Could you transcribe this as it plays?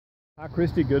Hi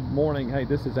Christy, good morning. Hey,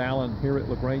 this is Alan here at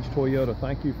LaGrange Toyota.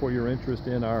 Thank you for your interest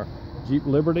in our Jeep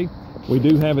Liberty. We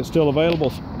do have it still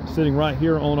available, sitting right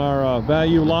here on our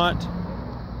value lot.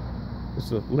 It's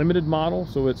a limited model,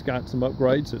 so it's got some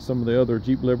upgrades that some of the other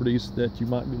Jeep Liberties that you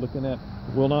might be looking at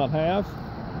will not have.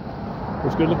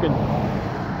 It's good looking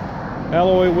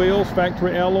alloy wheels,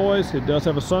 factory alloys. It does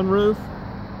have a sunroof,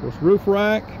 of course, roof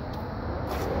rack.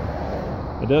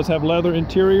 It does have leather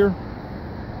interior.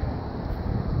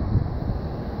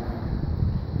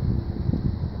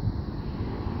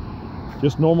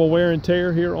 Just normal wear and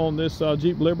tear here on this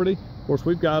Jeep Liberty. Of course,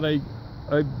 we've got a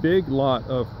big lot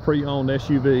of pre-owned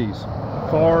SUVs,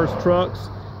 cars, trucks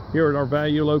here at our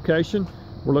value location.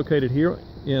 We're located here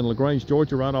in LaGrange,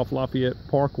 Georgia, right off Lafayette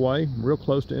Parkway, real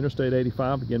close to Interstate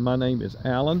 85. Again, my name is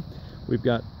Alan. We've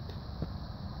got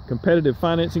competitive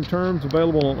financing terms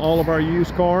available on all of our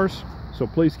used cars. So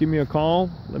please give me a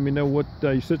call. Let me know what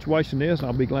your situation is.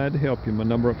 I'll be glad to help you. My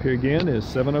number up here again is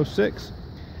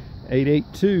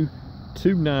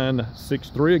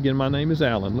 706-882-2963. Again, my name is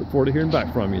Alan. Look forward to hearing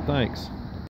back from you. Thanks.